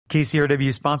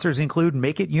KCRW sponsors include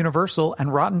Make It Universal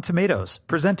and Rotten Tomatoes,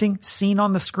 presenting Scene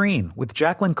on the Screen with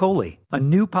Jacqueline Coley, a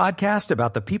new podcast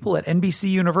about the people at NBC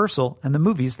Universal and the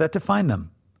movies that define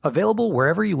them. Available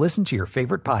wherever you listen to your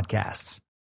favorite podcasts.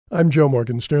 I'm Joe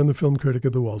Morgenstern, the film critic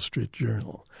of the Wall Street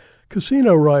Journal.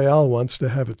 Casino Royale wants to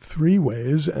have it three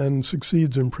ways and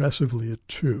succeeds impressively at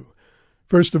two.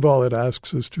 First of all, it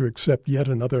asks us to accept yet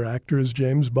another actor as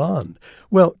James Bond.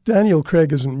 Well, Daniel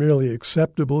Craig isn't merely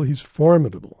acceptable, he's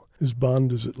formidable. His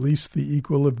Bond is at least the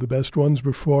equal of the best ones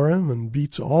before him and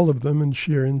beats all of them in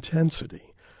sheer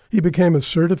intensity. He became a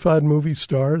certified movie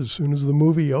star as soon as the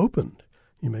movie opened.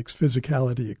 He makes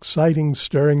physicality exciting,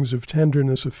 stirrings of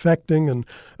tenderness affecting, and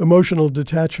emotional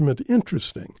detachment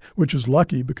interesting, which is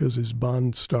lucky because his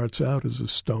Bond starts out as a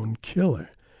stone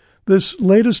killer. This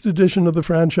latest edition of the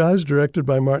franchise, directed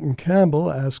by Martin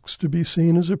Campbell, asks to be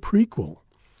seen as a prequel.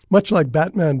 Much like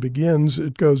Batman Begins,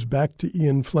 it goes back to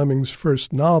Ian Fleming's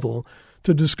first novel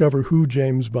to discover who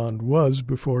James Bond was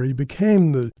before he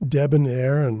became the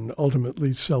debonair and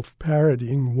ultimately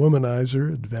self-parodying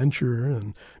womanizer, adventurer,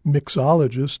 and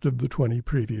mixologist of the 20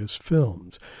 previous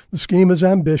films. The scheme is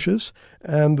ambitious,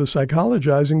 and the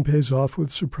psychologizing pays off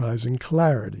with surprising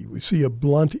clarity. We see a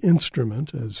blunt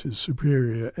instrument, as his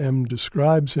superior M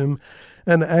describes him,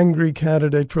 an angry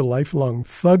candidate for lifelong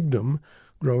thugdom,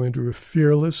 grow into a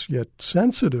fearless yet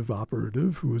sensitive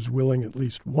operative who is willing at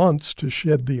least once to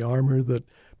shed the armor that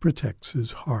protects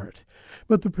his heart.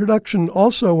 But the production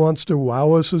also wants to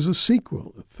wow us as a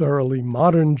sequel, a thoroughly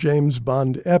modern James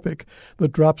Bond epic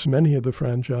that drops many of the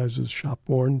franchise's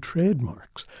shop-worn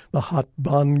trademarks. The hot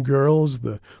Bond girls,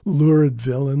 the lurid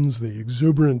villains, the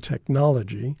exuberant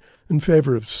technology, in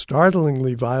favor of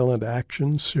startlingly violent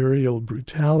action, serial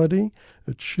brutality,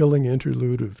 a chilling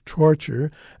interlude of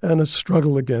torture, and a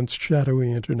struggle against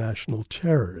shadowy international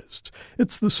terrorists.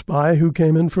 It's the spy who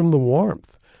came in from the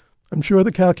warmth. I'm sure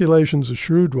the calculation's a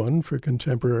shrewd one for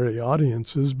contemporary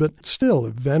audiences, but still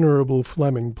a venerable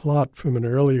Fleming plot from an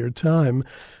earlier time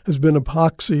has been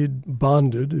epoxied,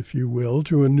 bonded, if you will,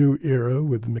 to a new era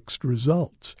with mixed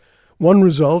results. One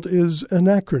result is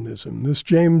anachronism. This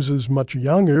James is much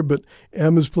younger, but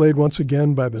M is played once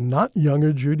again by the not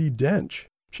younger Judi Dench.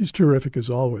 She's terrific as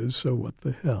always, so what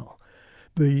the hell?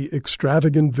 The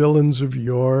extravagant villains of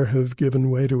yore have given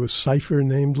way to a cipher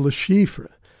named Le Chiffre.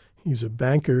 He's a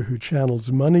banker who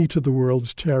channels money to the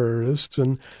world's terrorists,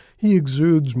 and he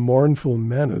exudes mournful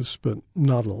menace, but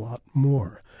not a lot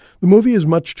more. The movie is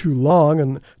much too long,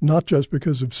 and not just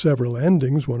because of several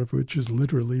endings, one of which is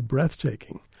literally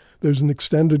breathtaking. There's an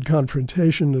extended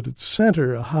confrontation at its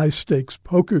center, a high-stakes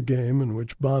poker game in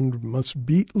which Bond must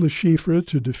beat Le Chiffre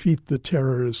to defeat the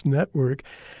terrorist network,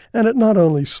 and it not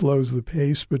only slows the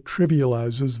pace but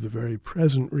trivializes the very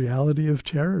present reality of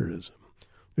terrorism.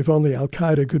 If only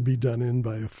Al-Qaeda could be done in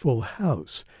by a full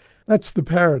house. That's the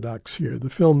paradox here.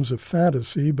 The film's a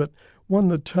fantasy, but one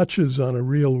that touches on a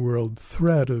real-world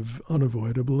threat of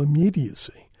unavoidable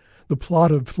immediacy. The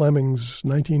plot of Fleming's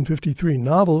 1953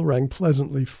 novel rang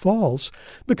pleasantly false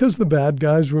because the bad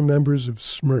guys were members of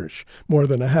SMERSH. More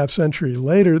than a half-century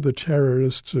later, the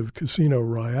terrorists of Casino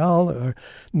Royale are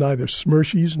neither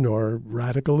SMERSHies nor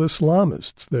radical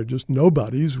Islamists. They're just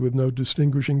nobodies with no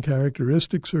distinguishing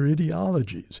characteristics or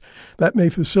ideologies. That may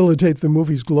facilitate the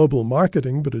movie's global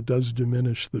marketing, but it does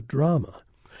diminish the drama.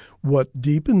 What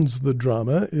deepens the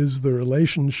drama is the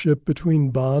relationship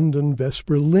between Bond and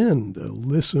Vesper Lynd, a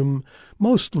lissom,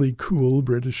 mostly cool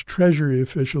British Treasury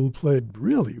official played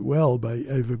really well by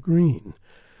Eva Green.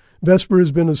 Vesper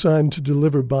has been assigned to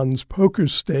deliver Bond's poker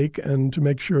stake and to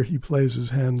make sure he plays his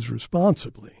hands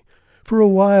responsibly. For a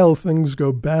while, things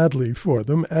go badly for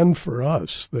them, and for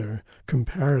us. Their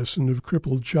comparison of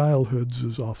crippled childhoods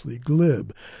is awfully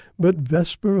glib. But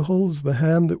Vesper holds the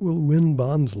hand that will win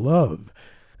Bond's love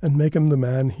and make him the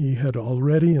man he had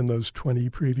already in those 20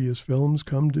 previous films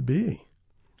come to be.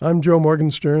 I'm Joe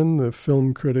Morgenstern, the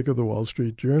film critic of the Wall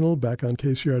Street Journal, back on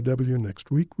KCRW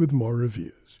next week with more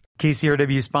reviews.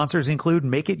 KCRW sponsors include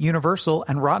Make It Universal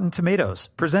and Rotten Tomatoes,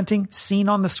 presenting Scene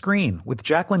on the Screen with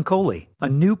Jacqueline Coley, a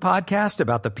new podcast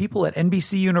about the people at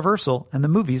NBC Universal and the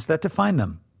movies that define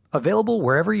them. Available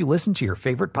wherever you listen to your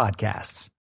favorite podcasts.